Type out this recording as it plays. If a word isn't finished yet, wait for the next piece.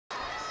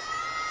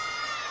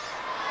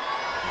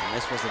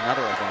This was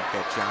another event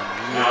that John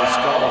really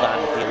struggled on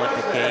at the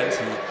Olympic Games.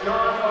 He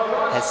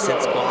has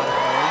since gone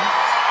home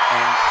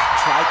and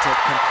tried to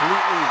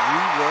completely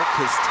rework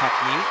his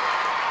technique.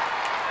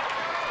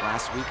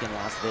 Last week in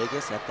Las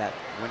Vegas at that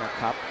Winter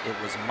Cup, it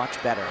was much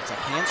better. It's a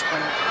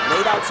handspring,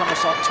 laid out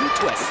somersault, 2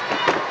 twists.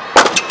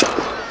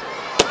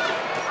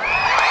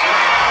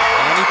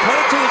 And he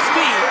put it to his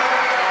feet.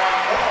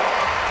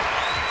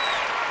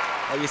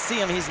 Well, you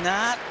see him, he's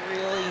not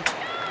really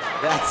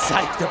that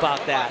psyched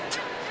about that.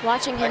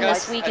 Watching him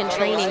this week in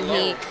training,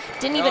 he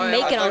didn't even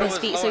make it on his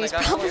feet, so he's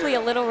probably a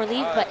little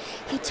relieved, but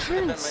he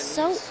turned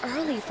so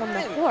early from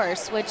the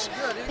horse, which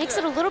makes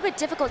it a little bit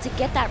difficult to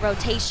get that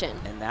rotation.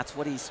 And that's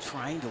what he's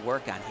trying to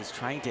work on. He's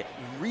trying to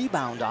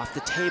rebound off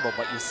the table,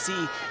 but you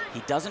see, he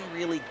doesn't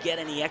really get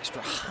any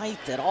extra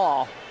height at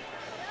all.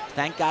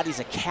 Thank God he's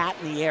a cat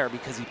in the air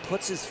because he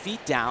puts his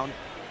feet down,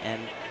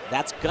 and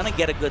that's gonna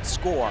get a good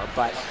score,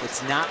 but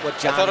it's not what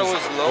John is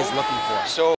looking for.